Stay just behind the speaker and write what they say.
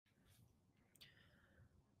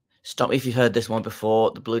Stop me if you've heard this one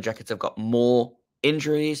before. The Blue Jackets have got more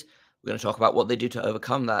injuries. We're going to talk about what they do to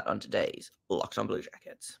overcome that on today's Locked on Blue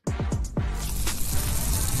Jackets.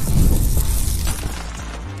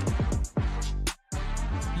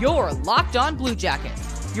 You're Locked on Blue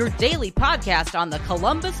Jackets, your daily podcast on the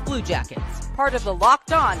Columbus Blue Jackets, part of the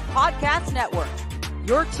Locked on Podcast Network,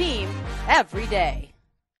 your team every day.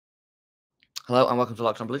 Hello and welcome to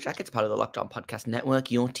Locked on Blue Jackets, part of the Locked on Podcast Network,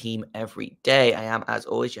 your team every day. I am, as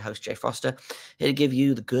always, your host, Jay Foster, here to give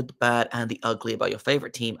you the good, the bad, and the ugly about your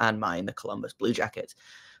favorite team and mine, the Columbus Blue Jackets.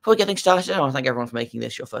 Before getting started, I want to thank everyone for making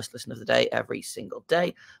this your first listen of the day every single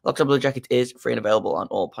day. Locked on Blue Jackets is free and available on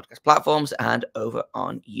all podcast platforms and over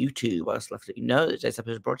on YouTube. I also love to let you know that today's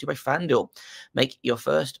episode is brought to you by FanDuel. Make your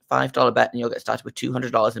first $5 bet and you'll get started with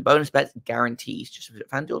 $200 in bonus bets guarantees. Just visit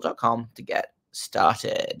FanDuel.com to get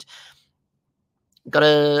started. Got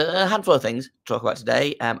a handful of things to talk about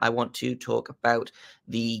today. I want to talk about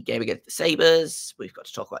the game against the Sabres. We've got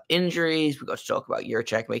to talk about injuries. We've got to talk about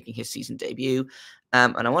Jiricek making his season debut.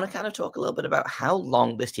 And I want to kind of talk a little bit about how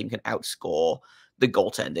long this team can outscore the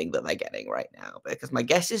goaltending that they're getting right now. Because my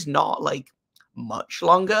guess is not like much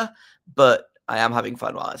longer, but I am having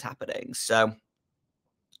fun while it's happening. So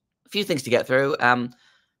a few things to get through.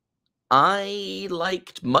 I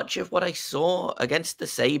liked much of what I saw against the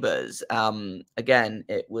Sabres. Again,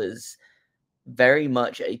 it was very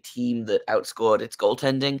much a team that outscored its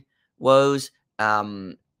goaltending woes.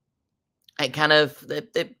 It kind of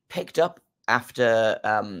they picked up after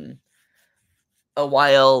a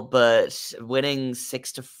while, but winning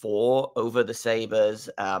 6-4 over the Sabres,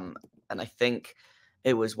 and I think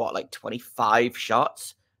it was like 25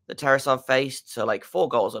 shots that Tarasov faced. So like 4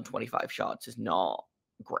 goals on 25 shots is not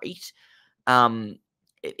great.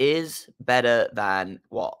 It is better than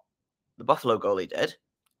what the Buffalo goalie did,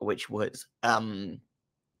 which was I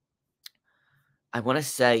want to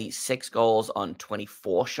say 6 goals on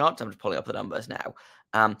 24 shots. I'm just pulling up the numbers now.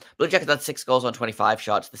 Blue Jackets had 6 goals on 25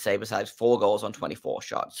 shots. The Sabres had 4 goals on 24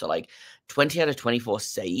 shots. So like 20 out of 24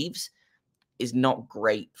 saves is not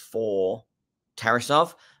great for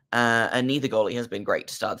Tarasov. And neither goalie has been great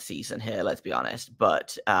to start the season here, let's be honest.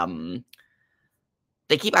 But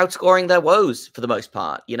they keep outscoring their woes for the most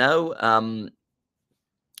part, you know?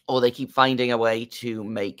 Or they keep finding a way to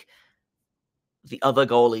make the other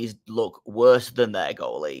goalies look worse than their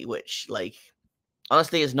goalie, which, like,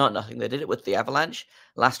 honestly is not nothing. They did it with the Avalanche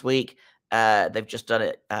last week. They've just done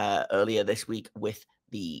it earlier this week with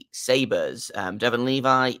the Sabres. Devin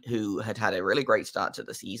Levi, who had a really great start to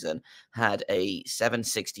the season, had a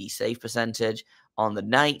 .760 save percentage on the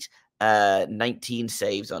night. 19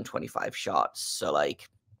 saves on 25 shots. So, like,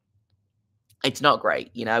 it's not great,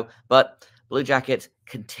 you know, but Blue Jackets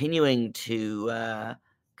continuing to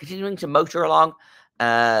motor along.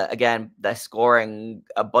 Again, they're scoring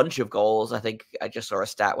a bunch of goals. I think I just saw a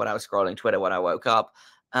stat when I was scrolling Twitter when I woke up.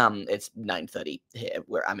 It's 9:30 here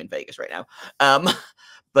where I'm in Vegas right now.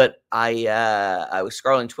 But I was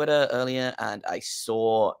scrolling Twitter earlier and I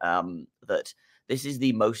saw that this is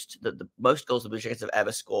the most goals the Blue Jackets have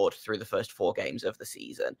ever scored through the first 4 games of the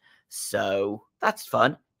season. So that's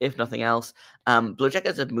fun, if nothing else. Blue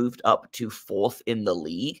Jackets have moved up to 4th in the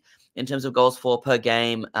league in terms of goals for per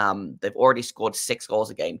game. They've already scored 6 goals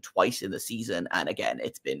a game twice in the season. And again,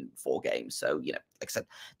 it's been 4 games. So, you know, like I said,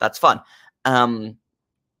 that's fun. I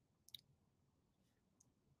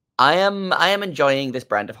am enjoying this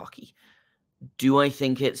brand of hockey. Do I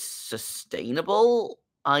think it's sustainable?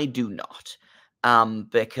 I do not.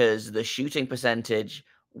 Because the shooting percentage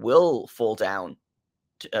will fall down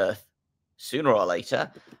to earth sooner or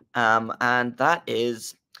later. And that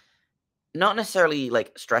is not necessarily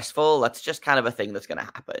like stressful. That's just kind of a thing that's going to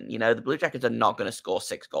happen. You know, the Blue Jackets are not going to score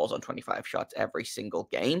 6 goals on 25 shots every single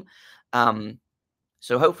game.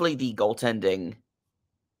 So hopefully the goaltending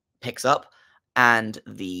picks up and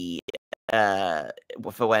the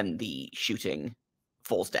for when the shooting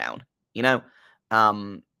falls down, you know.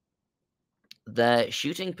 The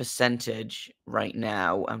shooting percentage right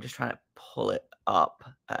now, I'm just trying to pull it up.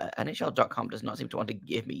 NHL.com does not seem to want to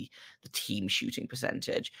give me the team shooting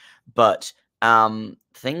percentage, but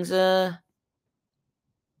things are,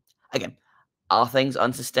 again, are things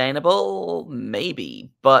unsustainable?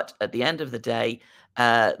 Maybe, but at the end of the day,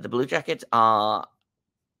 the Blue Jackets are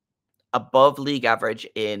above league average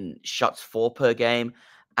in shots for per game,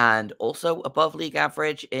 and also above league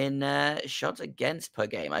average in shots against per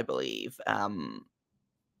game, I believe.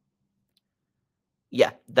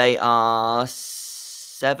 Yeah, they are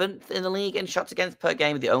 7th in the league in shots against per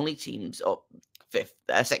game. The only teams, or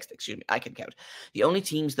 6th, excuse me, I can count. The only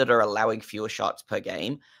teams that are allowing fewer shots per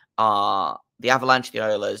game are the Avalanche, the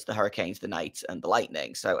Oilers, the Hurricanes, the Knights, and the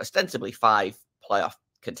Lightning. So ostensibly 5 playoff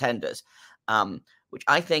contenders, which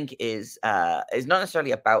I think is not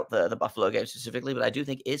necessarily about the Buffalo game specifically, but I do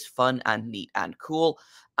think is fun and neat and cool.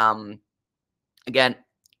 Again,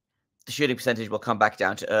 the shooting percentage will come back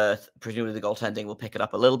down to earth. Presumably the goaltending will pick it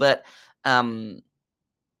up a little bit.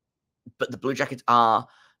 But the Blue Jackets are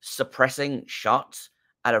suppressing shots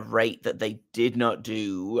at a rate that they did not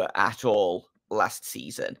do at all last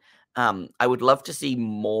season. I would love to see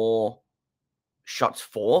more shots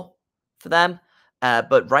for them.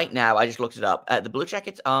 But right now, I just looked it up. The Blue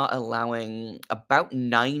Jackets are allowing about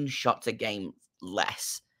 9 shots a game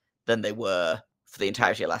less than they were for the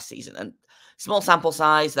entirety of last season. And small sample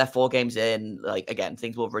size, they're 4 games in. Like, again,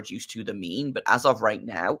 things will reduce to the mean. But as of right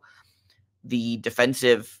now, the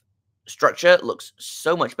defensive structure looks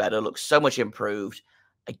so much better, looks so much improved.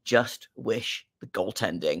 I just wish the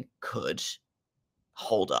goaltending could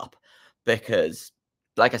hold up because,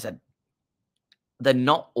 like I said, they're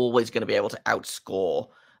not always going to be able to outscore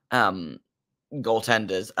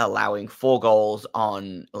goaltenders allowing 4 goals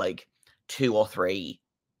on like 2 or 3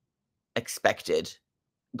 expected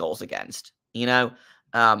goals against.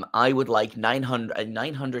 I would like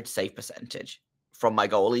 900 save percentage from my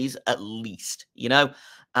goalies at least.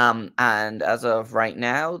 And as of right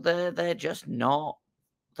now, they're just not.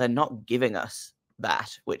 They're not giving us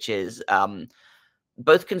that, which is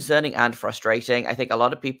both concerning and frustrating. I think a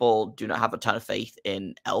lot of people do not have a ton of faith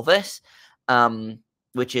in Elvis,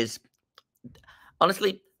 which is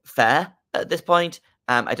honestly fair at this point.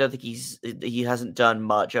 I don't think he hasn't done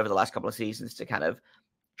much over the last couple of seasons to kind of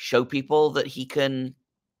show people that he can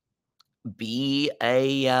be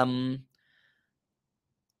a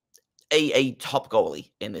top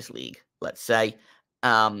goalie in this league, let's say.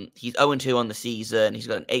 He's 0-2 on the season. He's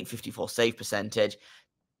got an .854 save percentage.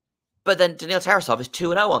 But then Daniil Tarasov is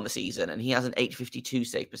 2-0 on the season, and he has an .852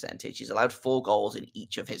 save percentage. He's allowed 4 goals in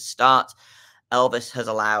each of his starts. Elvis has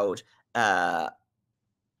allowed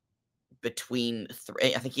between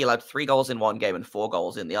 3. I think he allowed 3 goals in one game and 4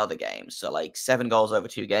 goals in the other game. So like 7 goals over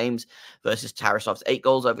 2 games versus Tarasov's 8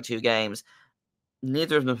 goals over 2 games.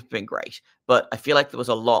 Neither of them have been great, but I feel like there was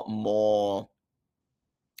a lot more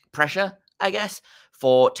pressure, I guess,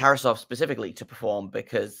 for Tarasov specifically to perform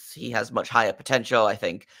because he has much higher potential. I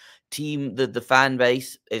think the fan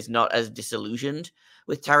base is not as disillusioned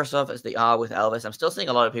with Tarasov as they are with Elvis. I'm still seeing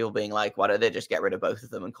a lot of people being like, why don't they just get rid of both of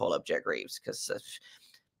them and call up Jet Reeves? Because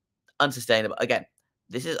unsustainable. Again,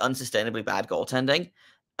 this is unsustainably bad goaltending.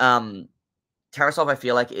 Tarasov, I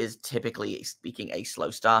feel like, is typically speaking a slow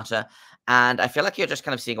starter, and I feel like you're just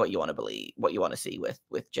kind of seeing what you want to believe, what you want to see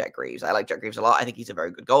with Jet Reeves. I like Jet Reeves a lot. I think he's a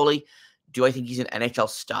very good goalie. Do I think he's an NHL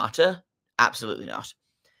starter? Absolutely not.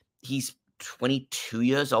 He's 22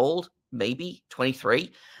 years old, maybe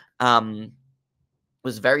 23.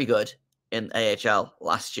 Was very good in AHL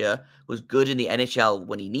last year. Was good in the NHL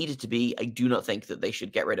when he needed to be. I do not think that they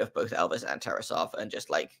should get rid of both Elvis and Tarasov and just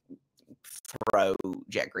like throw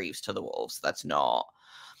Jet Reeves to the wolves. That's not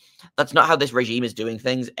how this regime is doing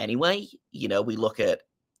things anyway. We look at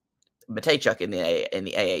Matejchuk in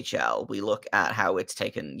the AHL. We look at how it's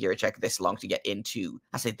taken Jiricek this long to get into.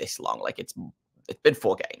 I say this long, like it's been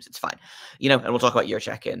 4 games. It's fine, and we'll talk about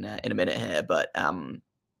Jiricek in a minute here. But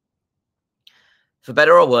for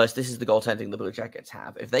better or worse, this is the goaltending the Blue Jackets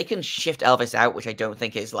have. If they can shift Elvis out, which I don't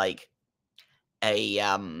think is like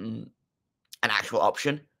an actual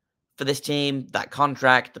option for this team, that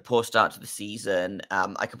contract, the poor start to the season,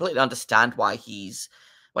 I completely understand why he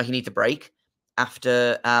needs a break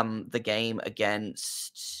after the game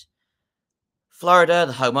against Florida,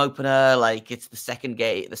 the home opener. Like, it's the second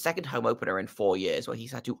home opener in 4 years where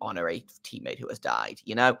he's had to honor a teammate who has died,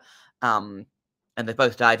 and they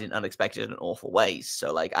both died in unexpected and awful ways.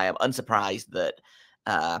 So, like, I am unsurprised that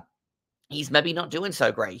he's maybe not doing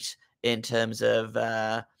so great in terms of,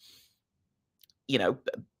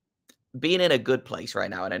 being in a good place right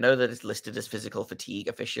now. And I know that it's listed as physical fatigue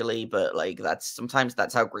officially, but like sometimes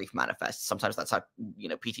that's how grief manifests. Sometimes that's how,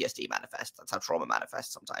 PTSD manifests. That's how trauma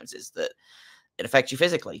manifests sometimes, is that it affects you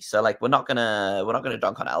physically. So like, we're not gonna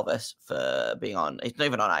dunk on Elvis for being on, he's not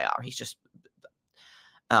even on IR. He's just,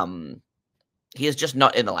 he is just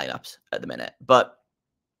not in the lineups at the minute. But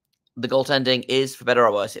the goaltending is, for better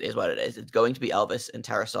or worse, it is what it is. It's going to be Elvis and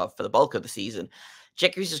Tarasov for the bulk of the season.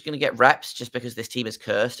 Jet Reeves is going to get reps just because this team is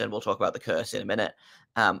cursed, and we'll talk about the curse in a minute.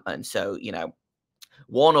 And so,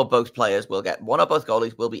 one or both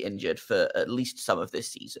goalies will be injured for at least some of this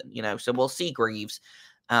season, so we'll see Greaves.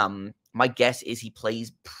 My guess is he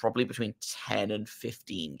plays probably between 10 and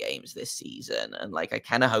 15 games this season. And like, I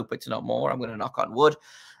kind of hope it's not more. I'm going to knock on wood,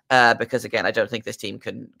 because again, I don't think this team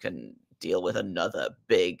can deal with another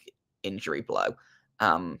big injury blow.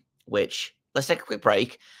 Which, let's take a quick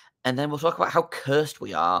break, and then we'll talk about how cursed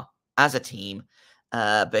we are as a team,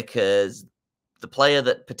 because the player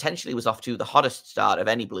that potentially was off to the hottest start of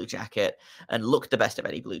any Blue Jacket and looked the best of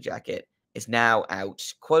any Blue Jacket is now out,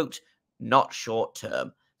 quote, not short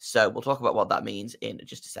term. So we'll talk about what that means in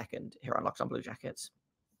just a second here on Locked On Blue Jackets.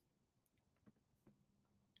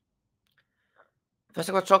 First,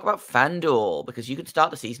 I'm going to talk about FanDuel, because you can start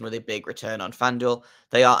the season with a big return on FanDuel.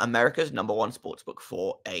 They are America's #1 sportsbook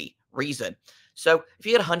for a reason. So if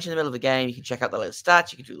you get a hunch in the middle of the game, you can check out the latest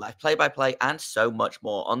stats, you can do live play-by-play, and so much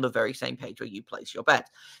more on the very same page where you place your bets.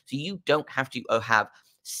 So you don't have to have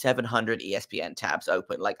 700 ESPN tabs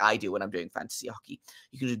open like I do when I'm doing fantasy hockey.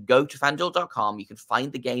 You can just go to FanDuel.com, you can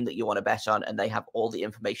find the game that you want to bet on, and they have all the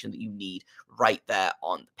information that you need right there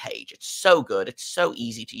on the page. It's so good. It's so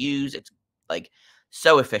easy to use. It's like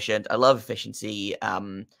so efficient. I love efficiency.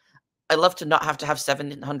 I love to not have to have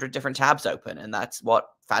 700 different tabs open, and that's what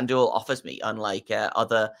FanDuel offers me, unlike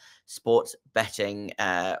other sports betting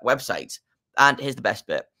websites. And here's the best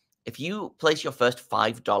bit. If you place your first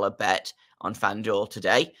 $5 bet on FanDuel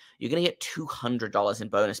today, you're going to get $200 in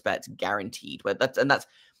bonus bets guaranteed. That's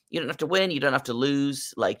you don't have to win, you don't have to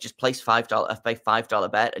lose. Like, just place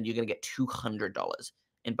 $5 bet, and you're going to get $200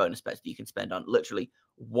 in bonus bets that you can spend on literally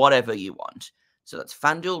whatever you want. So that's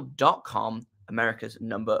FanDuel.com, America's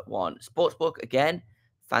 #1 sportsbook. Again,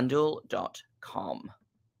 FanDuel.com.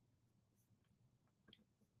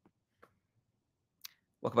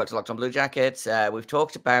 Welcome back to Locked On Blue Jackets. We've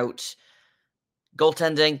talked about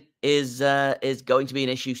goaltending is going to be an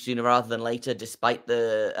issue sooner rather than later, despite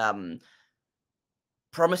the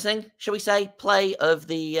promising, shall we say, play of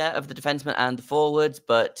the defensemen and the forwards.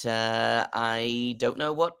 But I don't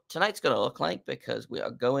know what tonight's going to look like, because we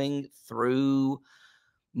are going through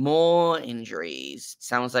more injuries.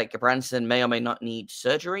 Sounds like Gabranson may or may not need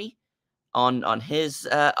surgery on his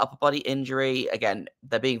upper body injury. Again,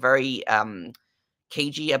 they're being very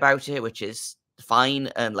cagey about it, which is fine,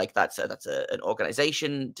 and like that's an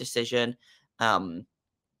organization decision.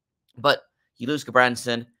 But you lose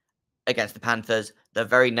Gabranson against the Panthers. The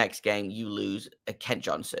very next game, you lose Kent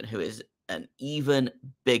Johnson, who is an even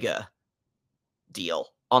bigger deal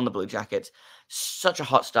on the Blue Jackets. Such a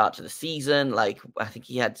hot start to the season. Like, I think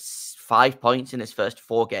he had 5 points in his first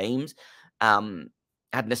 4 games. Had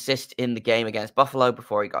an assist in the game against Buffalo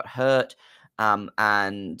before he got hurt.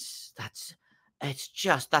 And that's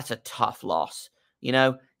a tough loss. You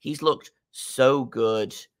know, he's looked so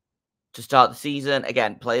good to start the season.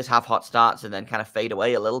 Again, players have hot starts and then kind of fade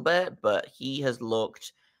away a little bit, but he has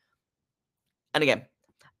looked, and again,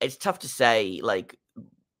 it's tough to say, like,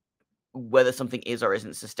 whether something is or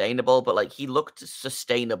isn't sustainable, but like, he looked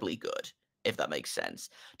sustainably good, if that makes sense.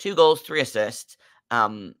 2 goals, 3 assists,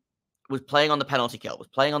 was playing on the penalty kill, was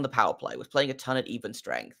playing on the power play, was playing a ton at even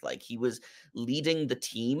strength. Like, he was leading the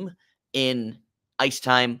team in ice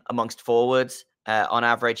time amongst forwards. On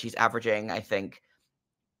average, he's averaging, I think,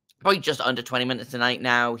 probably just under 20 minutes a night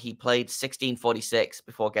now. He played 16:46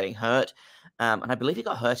 before getting hurt. And I believe he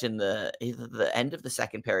got hurt in either the end of the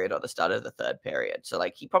second period or the start of the third period. So,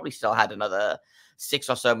 like, he probably still had another 6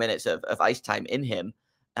 or so minutes of ice time in him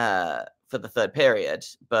for the third period.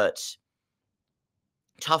 But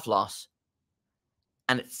tough loss.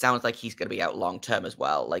 And it sounds like he's going to be out long term as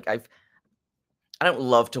well. Like, I don't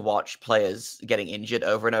love to watch players getting injured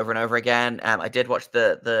over and over and over again. I did watch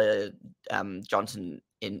the Johnson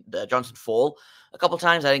fall a couple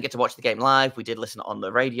times. I didn't get to watch the game live. We did listen on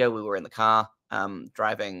the radio. We were in the car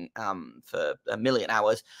driving for a million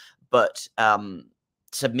hours. But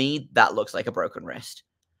to me, that looks like a broken wrist,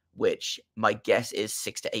 which my guess is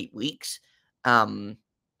 6 to 8 weeks,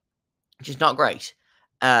 which is not great.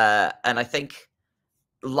 And I think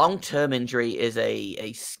long-term injury is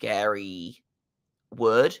a scary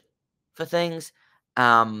word for things.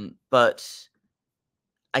 But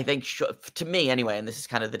I think to me anyway, and this is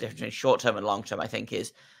kind of the difference between short-term and long-term, I think,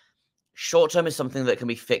 is short-term is something that can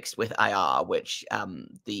be fixed with IR, which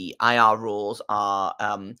the IR rules are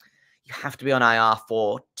you have to be on IR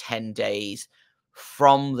for 10 days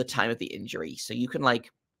from the time of the injury. So you can,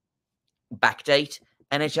 like, backdate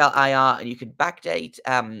NHL IR, and you can backdate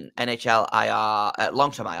NHL IR,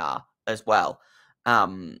 long-term IR as well.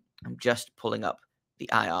 I'm just pulling up the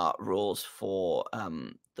IR rules for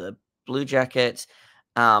the Blue Jackets.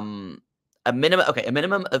 A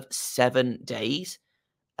minimum of 7 days.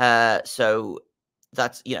 So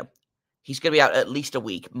that's, he's going to be out at least a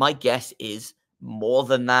week. My guess is more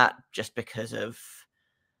than that, just because of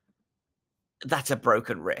that's a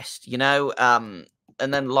broken wrist, and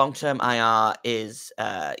then long-term IR is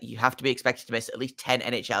you have to be expected to miss at least 10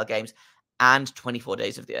 NHL games and 24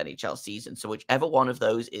 days of the NHL season. So whichever one of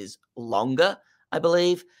those is longer, I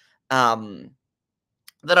believe.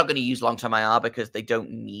 They're not going to use long-term IR because they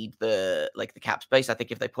don't need the cap space. I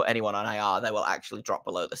think if they put anyone on IR, they will actually drop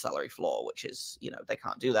below the salary floor, which is, they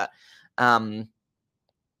can't do that.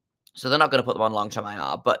 So they're not going to put them on long-term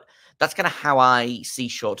IR, but that's kind of how I see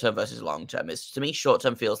short-term versus long-term. To me,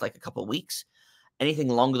 short-term feels like a couple of weeks. Anything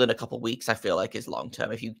longer than a couple of weeks, I feel like is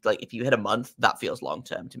long-term. If you hit a month, that feels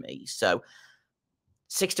long-term to me. So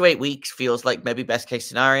 6 to 8 weeks feels like maybe best case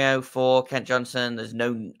scenario for Kent Johnson. There's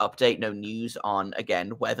no update, no news on,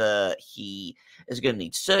 again, whether he is going to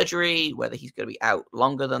need surgery, whether he's going to be out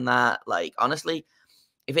longer than that. Like, honestly,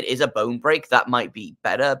 if it is a bone break, that might be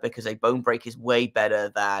better because a bone break is way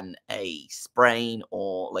better than a sprain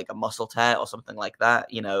or like a muscle tear or something like that.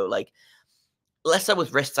 Less so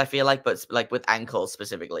with wrists, I feel like, but like with ankles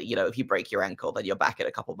specifically, if you break your ankle, then you're back in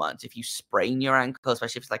a couple months. If you sprain your ankle,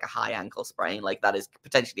 especially if it's like a high ankle sprain, like that is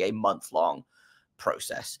potentially a month-long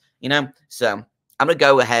process, So I'm going to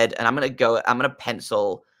go ahead and I'm going to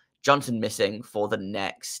pencil Johnson missing for the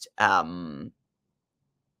next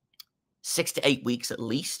 6 to 8 weeks at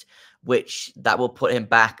least, which that will put him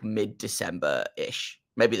back mid-December-ish.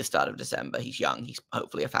 Maybe the start of December. He's young. He's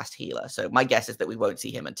hopefully a fast healer. So my guess is that we won't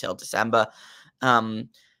see him until December,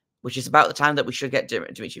 which is about the time that we should get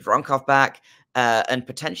Dmitry Voronkov back and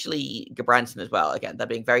potentially Gabranson as well. Again, they're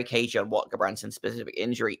being very cagey on what Gabranson's specific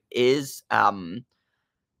injury is. My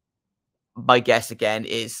guess, again,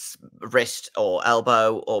 is wrist or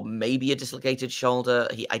elbow or maybe a dislocated shoulder.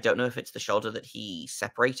 I don't know if it's the shoulder that he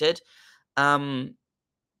separated. Not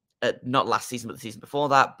last season, but the season before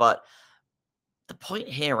that. But the point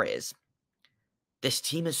here is this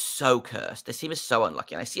team is so cursed. This team is so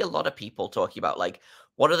unlucky. And I see a lot of people talking about, like,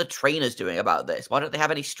 what are the trainers doing about this? Why don't they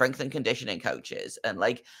have any strength and conditioning coaches? And,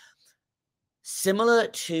 like, similar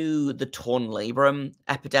to the torn labrum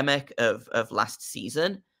epidemic of last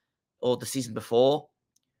season or the season before,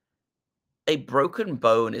 a broken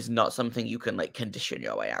bone is not something you can, like, condition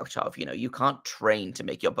your way out of. You can't train to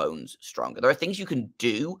make your bones stronger. There are things you can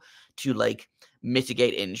do to, like,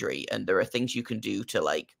 mitigate injury, and there are things you can do to,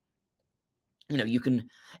 like, you can,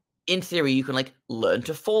 in theory, you can, like, learn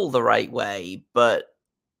to fall the right way, but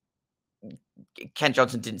Kent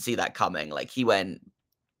Johnson didn't see that coming. Like, he went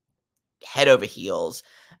head over heels.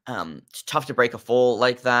 It's tough to break a fall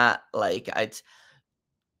like that. Like,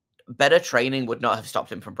 better training would not have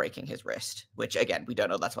stopped him from breaking his wrist, which, again, we don't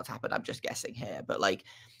know that's what's happened. I'm just guessing here. But, like,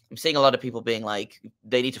 I'm seeing a lot of people being like,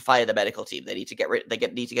 they need to fire the medical team. They need to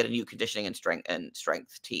need to get a new conditioning and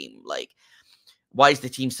strength team. Like, why is the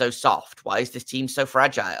team so soft? Why is this team so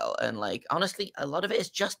fragile? And, like, honestly, a lot of it is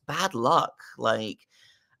just bad luck. Like,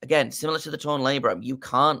 again, similar to the torn labrum, you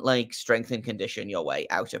can't, like, strengthen condition your way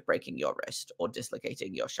out of breaking your wrist or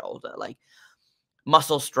dislocating your shoulder. Like,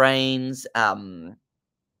 muscle strains,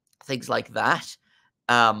 things like that.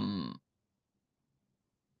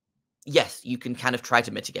 Yes, you can kind of try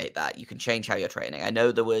to mitigate that. You can change how you're training. I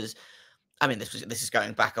know this is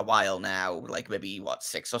going back a while now, like maybe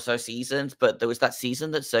 6 or so seasons, but there was that season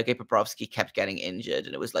that Sergei Bobrovsky kept getting injured,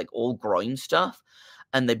 and it was like all groin stuff,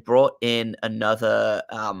 and they brought in another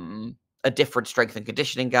a different strength and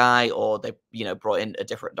conditioning guy, or they brought in a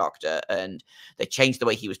different doctor, and they changed the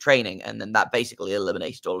way he was training, and then that basically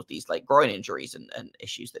eliminated all of these, like, groin injuries and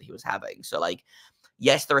issues that he was having. So, like,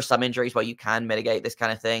 yes, there are some injuries where you can mitigate this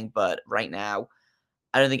kind of thing, but right now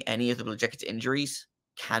I don't think any of the Blue Jackets injuries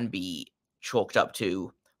can be chalked up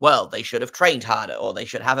to, well, they should have trained harder, or they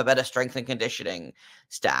should have a better strength and conditioning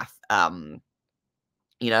staff.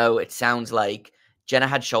 It sounds like Jenna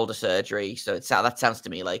had shoulder surgery, so that sounds to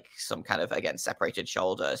me like some kind of, again, separated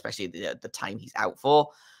shoulder, especially the time he's out for.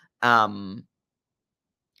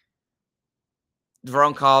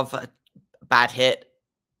 Voronkov, bad hit.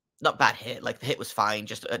 Not bad hit, like, the hit was fine,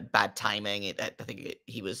 just a bad timing. I think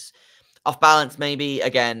he was off balance, maybe.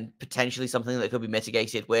 Again, potentially something that could be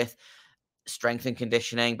mitigated with strength and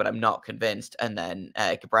conditioning, but I'm not convinced. And then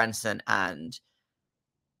Gabranson and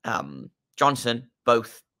Johnson,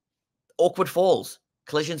 both awkward falls,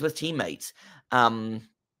 collisions with teammates.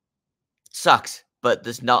 Sucks, but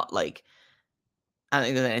there's not, like, I don't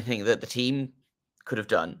think there's anything that the team could have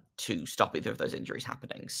done to stop either of those injuries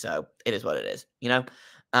happening. So it is what it is,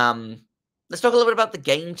 Let's talk a little bit about the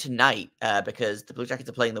game tonight, because the Blue Jackets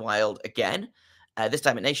are playing the Wild again, this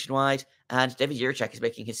time at Nationwide, and David Jiricek is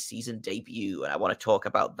making his season debut, and I want to talk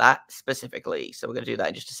about that specifically. So we're going to do that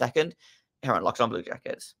in just a second here on Locked On Blue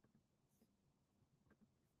Jackets.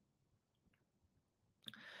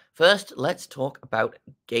 First, let's talk about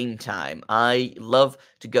Game Time. I love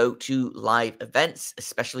to go to live events,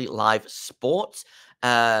 especially live sports,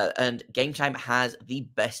 And Game Time has the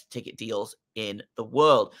best ticket deals in the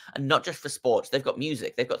world, and not just for sports. They've got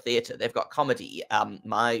music, they've got theater, they've got comedy.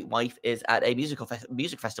 My wife is at a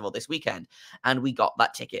music festival this weekend, and we got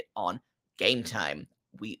that ticket on Game Time.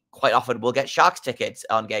 We quite often will get Sharks tickets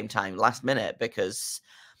on Game Time last minute because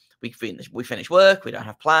we finish work, we don't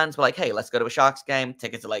have plans. We're like, hey, let's go to a Sharks game.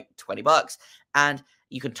 Tickets are like $20, and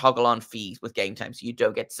you can toggle on fees with Game Time, so you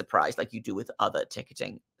don't get surprised like you do with other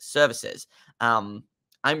ticketing services.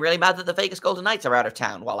 I'm really mad that the Vegas Golden Knights are out of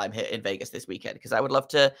town while I'm here in Vegas this weekend, because I would love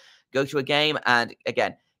to go to a game. And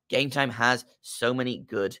again, Game Time has so many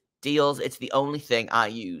good deals. It's the only thing I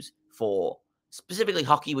use for specifically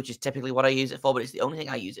hockey, which is typically what I use it for, but it's the only thing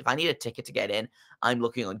I use. If I need a ticket to get in, I'm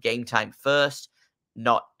looking on Game Time first,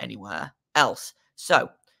 not anywhere else.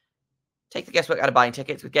 So take the guesswork out of buying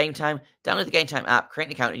tickets with Game Time. Download the Game Time app, create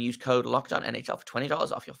an account, and use code LOCKEDONNHL for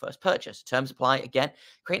 $20 off your first purchase. Terms apply. Again,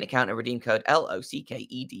 create an account and redeem code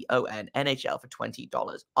LOCKEDONNHL for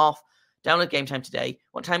 $20 off. Download Game Time today.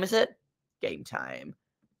 What time is it? Game Time.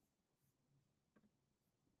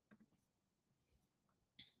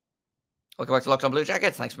 Welcome back to Locked On Blue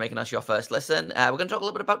Jackets. Thanks for making us your first listen. We're going to talk a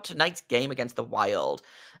little bit about tonight's game against the Wild.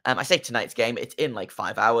 I say tonight's game. It's in like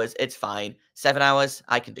 5 hours. It's fine. 7 hours.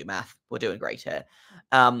 I can do math. We're doing great here.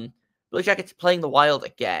 Blue Jackets playing the Wild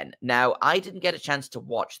again. Now, I didn't get a chance to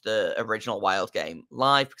watch the original Wild game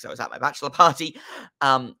live because I was at my bachelor party,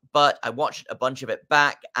 but I watched a bunch of it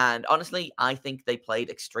back, and honestly, I think they played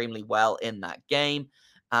extremely well in that game,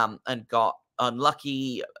 and got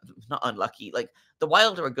unlucky. Not unlucky. Like, the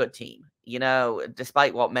Wild are a good team, you know,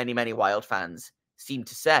 despite what many Wild fans seem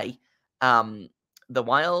to say. The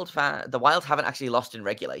Wild haven't actually lost in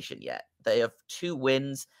regulation yet. They have 2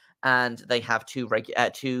 wins, and they have 2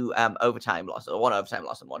 overtime losses, or 1 overtime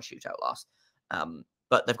loss and 1 shootout loss.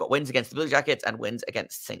 But they've got wins against the Blue Jackets and wins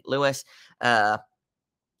against St. Louis.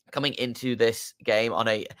 Coming into this game on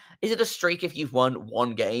is it a streak if you've won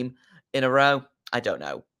 1 game in a row? I don't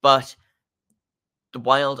know, but the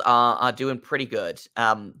Wild are doing pretty good.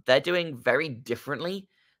 They're doing very differently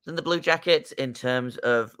than the Blue Jackets in terms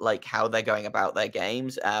of like how they're going about their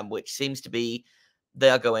games, which seems to be they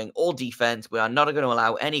are going all defense. We are not going to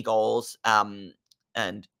allow any goals. And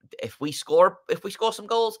if we score some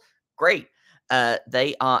goals, great.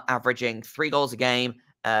 They are averaging 3 goals a game,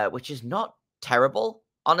 which is not terrible,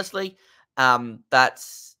 honestly. So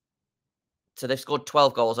they've scored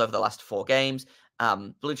 12 goals over the last 4 games.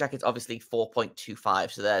 Blue Jackets obviously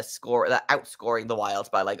 4.25, so they're outscoring the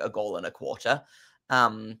Wild by like 1.25 goals.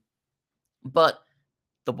 But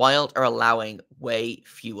the Wild are allowing way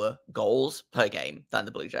fewer goals per game than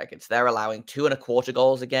the Blue Jackets. They're allowing 2.25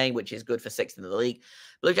 goals a game, which is good for 6th in the league.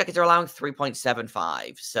 Blue Jackets are allowing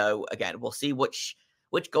 3.75. So again, we'll see which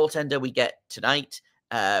goaltender we get tonight.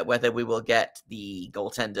 Whether we will get the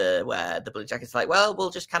goaltender where the Blue Jackets are like, well, we'll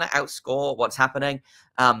just kind of outscore what's happening.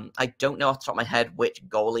 I don't know off the top of my head which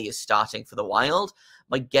goalie is starting for the Wild.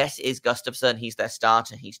 My guess is Gustafsson. He's their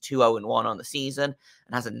starter. He's 2-0-1 on the season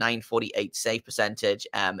and has a .948 save percentage,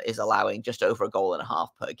 is allowing just over 1.5 goals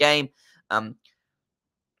per game.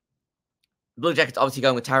 Blue Jackets obviously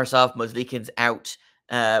going with Tarasov. Mozlikin's out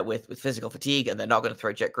with physical fatigue, and they're not going to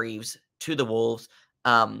throw Jet Greaves to the Wolves,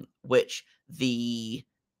 which the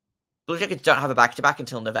Blue Jackets don't have a back-to-back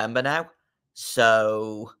until November now.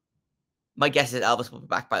 So my guess is Elvis will be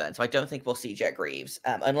back by then. So I don't think we'll see Jet Greaves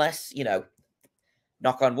unless, you know,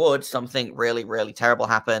 knock on wood, something really, really terrible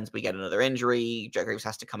happens. We get another injury. Jet Greaves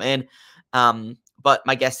has to come in. But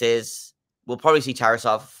my guess is we'll probably see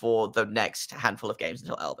Tarasov for the next handful of games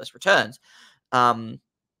until Elvis returns.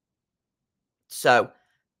 So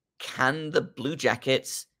can the Blue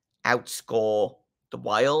Jackets outscore the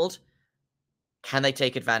Wild? Can they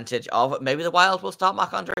take advantage of it? Maybe the Wild will start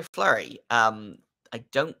Marc-Andre Fleury. I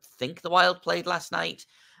don't think the Wild played last night.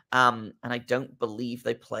 And I don't believe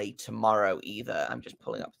they play tomorrow either. I'm just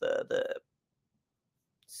pulling up the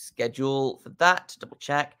schedule for that to double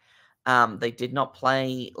check. They did not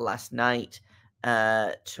play last night.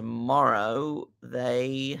 Tomorrow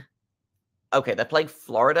they're playing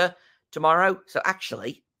Florida tomorrow. So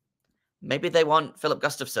actually, maybe they want Philip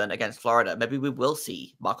Gustafsson against Florida. Maybe we will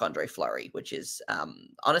see Marc-Andre Fleury, which is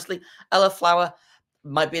honestly, I love Flower.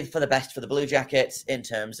 Might be for the best for the Blue Jackets in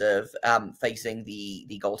terms of facing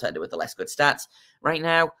the goaltender with the less good stats right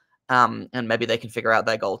now. And maybe they can figure out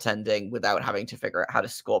their goaltending without having to figure out how to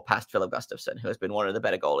score past Philip Gustafsson, who has been one of the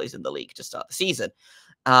better goalies in the league to start the season.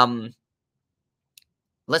 Let's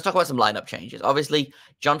talk about some lineup changes. Obviously,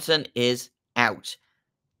 Johnson is out.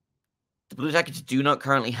 The Blue Jackets do not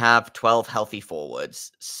currently have 12 healthy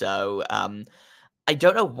forwards. So I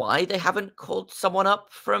don't know why they haven't called someone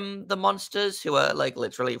up from the Monsters who are like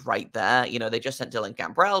literally right there. They just sent Dylan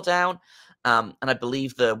Gambrell down. And I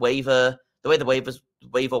believe the way the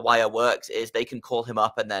waiver wire works is they can call him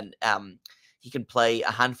up and then he can play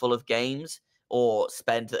a handful of games or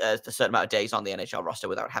spend a certain amount of days on the NHL roster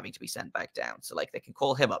without having to be sent back down. So like they can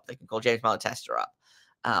call him up, they can call James Malatesta up.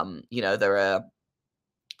 There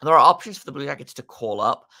are options for the Blue Jackets to call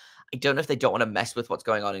up. I don't know if they don't want to mess with what's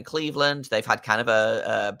going on in Cleveland. They've had kind of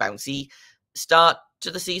a bouncy start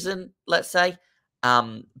to the season, let's say.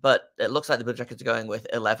 But it looks like the Blue Jackets are going with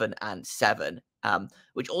 11-7,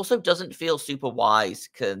 which also doesn't feel super wise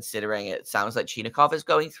considering it sounds like Chinakhov is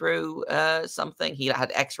going through something. He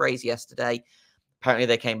had x-rays yesterday. Apparently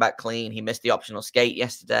they came back clean. He missed the optional skate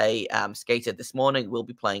yesterday, skated this morning, will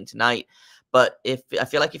be playing tonight. But I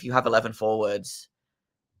feel like if you have 11 forwards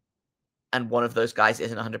and one of those guys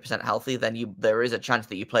isn't 100% healthy, then there is a chance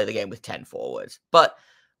that you play the game with 10 forwards. But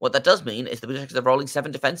what that does mean is the Blue Jackets are rolling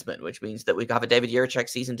 7 defensemen, which means that we have a David Jiricek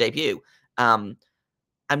season debut. I'm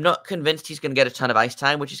not convinced he's going to get a ton of ice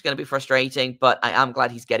time, which is going to be frustrating, but I am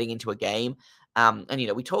glad he's getting into a game.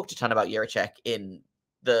 And we talked a ton about Jiricek in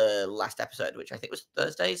the last episode, which I think was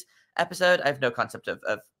Thursday's episode. I have no concept of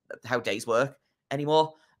how days work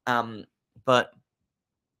anymore. But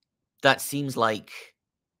that seems like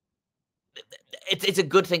it's a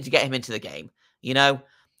good thing to get him into the game.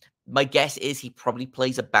 My guess is he probably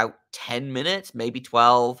plays about 10 minutes, maybe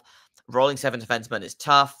 12. Rolling 7 defensemen is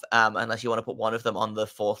tough, unless you want to put one of them on the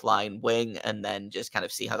fourth line wing and then just kind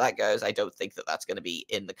of see how that goes. I don't think that that's going to be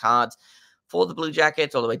in the cards for the Blue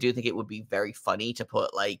Jackets, although I do think it would be very funny to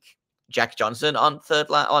put like Jack Johnson on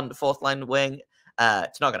the fourth line wing.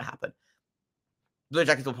 It's not going to happen. Blue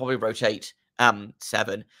Jackets will probably rotate 7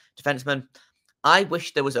 defensemen. I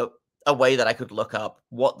wish there was a way that I could look up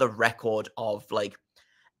what the record of like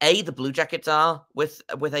the Blue Jackets are with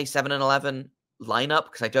a 7-11 lineup,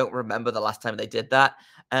 because I don't remember the last time they did that,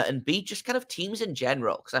 and B, just kind of teams in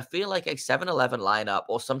general, because I feel like a 7-11 lineup,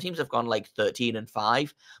 or some teams have gone like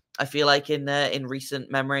 13-5. I feel like in recent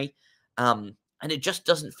memory, and it just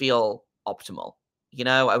doesn't feel optimal.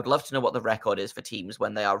 I would love to know what the record is for teams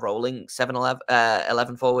when they are rolling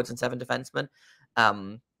 11 forwards and 7 defensemen.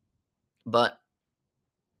 But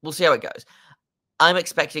we'll see how it goes. I'm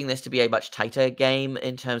expecting this to be a much tighter game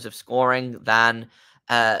in terms of scoring than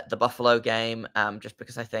the Buffalo game, just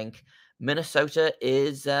because I think Minnesota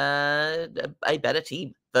is a better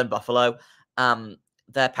team than Buffalo.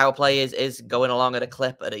 Their power play is going along at a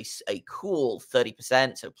clip at a cool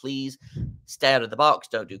 30%, so please stay out of the box,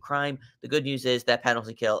 don't do crime. The good news is their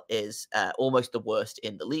penalty kill is almost the worst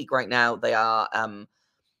in the league right now. They are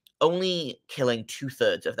only killing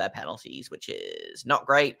 2/3 of their penalties, which is not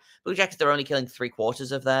great. Blue Jackets, they're only killing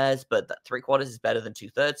 3/4 of theirs, but that 3/4 is better than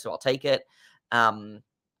 2/3, so I'll take it.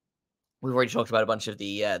 We've already talked about a bunch of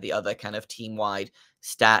the other kind of team-wide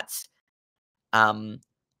stats.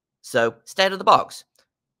 So stay out of the box.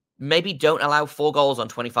 Maybe don't allow 4 goals on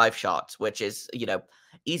 25 shots, which is,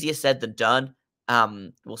 easier said than done.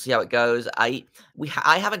 We'll see how it goes. I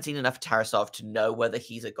haven't seen enough Tarasov to know whether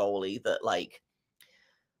he's a goalie that like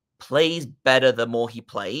plays better the more he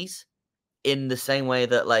plays, in the same way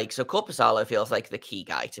that so Korpisalo feels like the key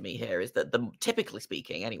guy to me here, is that typically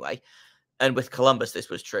speaking anyway, and with Columbus this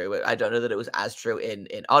was true. I don't know that it was as true in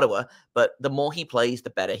Ottawa, but the more he plays,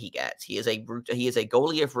 the better he gets. He is a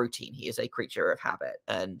goalie of routine. He is a creature of habit,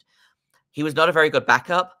 and he was not a very good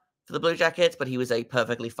backup for the Blue Jackets, but he was a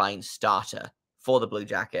perfectly fine starter for the Blue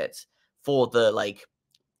Jackets for the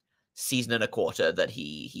season and a quarter that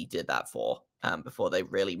he did that for, before they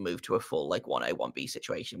really moved to a full 1A, 1B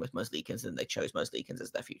situation with Mozlikins, and they chose Mozlikins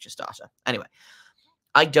as their future starter. Anyway,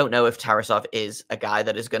 I don't know if Tarasov is a guy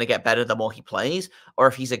that is going to get better the more he plays, or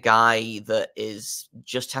if he's a guy that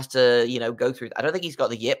just has to, go through. I don't think he's got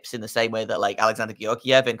the yips in the same way that Alexander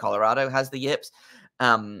Georgiev in Colorado has the yips.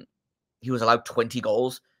 He was allowed 20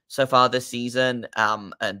 goals so far this season,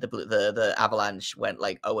 and the Avalanche went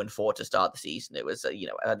 0-4 to start the season. It was,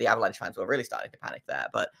 the Avalanche fans were really starting to panic there.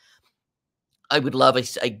 But I would love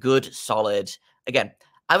a good, solid, again,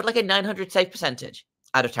 I would like a 900 save percentage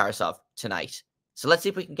out of Tarasov tonight. So let's see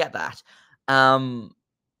if we can get that.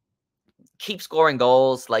 Keep scoring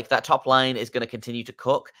goals. That top line is going to continue to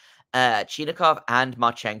cook. Chinakhov and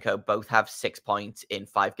Marchenko both have 6 points in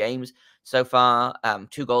 5 games so far.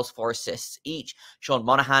 2 goals, 4 assists each. Sean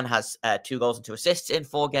Monahan has 2 goals and 2 assists in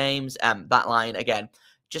 4 games. That line, again,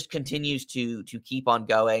 just continues to keep on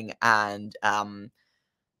going. And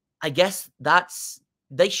I guess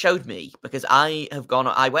they showed me, because I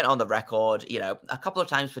went on the record, a couple of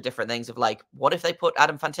times for different things of what if they put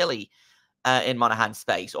Adam Fantilli in Monahan's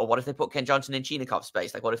space? Or what if they put Ken Johnson in Chinakov's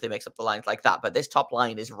space? Like, what if they mix up the lines like that? But this top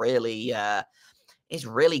line is really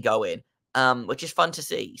going, which is fun to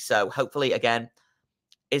see. So hopefully, again,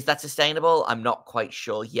 is that sustainable? I'm not quite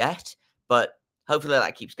sure yet, but hopefully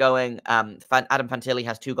that keeps going. Adam Fantilli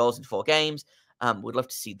has 2 goals in 4 games. Would love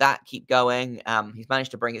to see that keep going. He's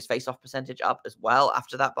managed to bring his face-off percentage up as well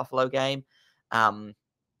after that Buffalo game.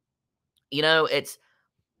 It's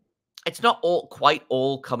not quite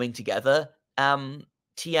all coming together. TM,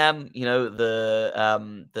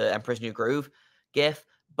 the Emperor's New Groove gif,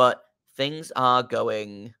 but things are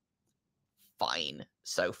going fine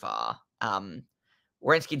so far.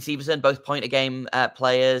 Werenski and Severson, both point-a-game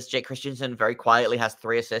players. Jake Christensen very quietly has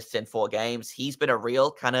 3 assists in 4 games. He's been a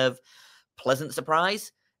real kind of pleasant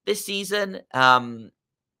surprise this season.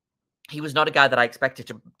 He was not a guy that I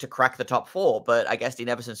expected to crack the top 4, but I guess Dean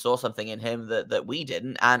Everson saw something in him that we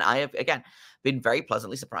didn't. And I have, again, been very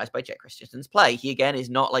pleasantly surprised by Jake Christensen's play. He, again, is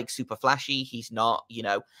not like super flashy. He's not,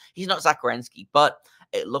 he's not Zach Werenski, but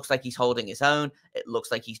it looks like he's holding his own. It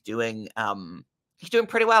looks like he's doing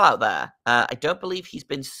pretty well out there. I don't believe he's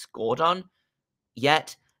been scored on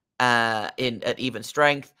yet at even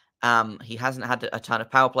strength. He hasn't had a ton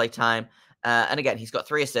of power play time. And again, he's got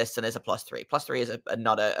 3 assists and is a +3. +3 is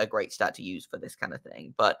not a great stat to use for this kind of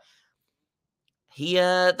thing. But he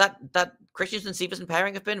that Christensen Severson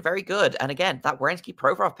pairing have been very good. And again, that Werenski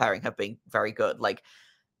Provorov pairing have been very good. Like,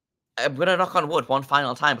 I'm gonna knock on wood one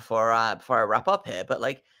final time before I wrap up here. But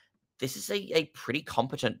like, this is a pretty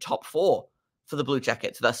competent top 4 for the Blue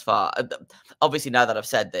Jackets thus far. Obviously, now that I've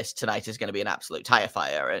said this, tonight is going to be an absolute tire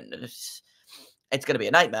fire, and it's going to be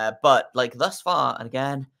a nightmare. But like, thus far, and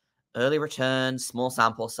again, early returns, small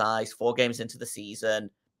sample size, 4 games into the season,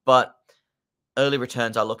 but early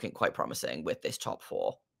returns are looking quite promising with this top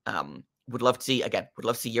 4. Would love to see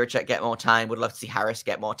Jiricek get more time. Would love to see Harris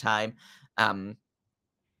get more time.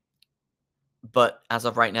 But as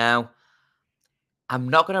of right now, I'm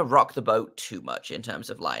not going to rock the boat too much in terms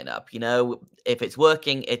of lineup. If it's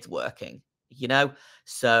working, it's working.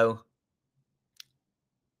 So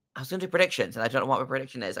I was going to do predictions, and I don't know what my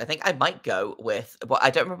prediction is. I think I might go with, I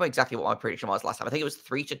don't remember exactly what my prediction was last time. I think it was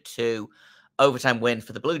 3-2 overtime win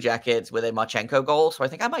for the Blue Jackets with a Marchenko goal. So I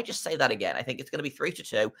think I might just say that again. I think it's going to be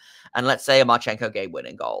 3-2, and let's say a Marchenko game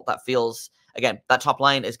winning goal. That feels, again, that top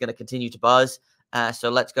line is going to continue to buzz. So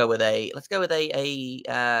let's go with a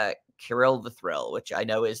Kirill the Thrill, which I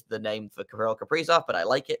know is the name for Kirill Kaprizov, but I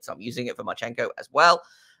like it, so I'm using it for Marchenko as well.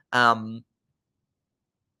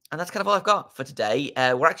 And that's kind of all I've got for today.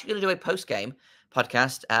 We're actually going to do a post-game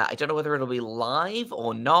podcast. I don't know whether it'll be live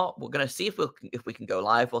or not. We're going to see if we can go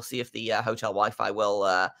live. We'll see if the hotel Wi-Fi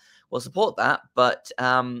will support that. But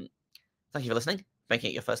thank you for listening, making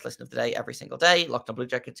it your first listen of the day every single day. Locked On Blue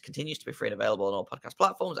Jackets continues to be free and available on all podcast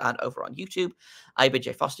platforms and over on YouTube. I've been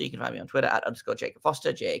Jay Foster. You can find me on Twitter at _Jacob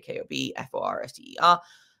Foster, JAKOBFORSTER.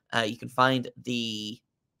 You can find the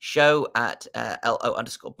show at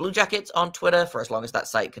LO_Blue Jackets on Twitter for as long as that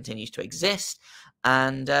site continues to exist.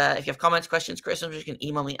 And if you have comments, questions, criticisms, you can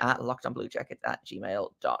email me at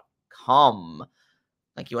lockedonbluejackets@gmail.com.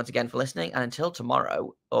 Thank you once again for listening. And until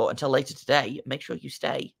tomorrow, or until later today, make sure you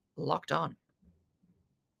stay locked on.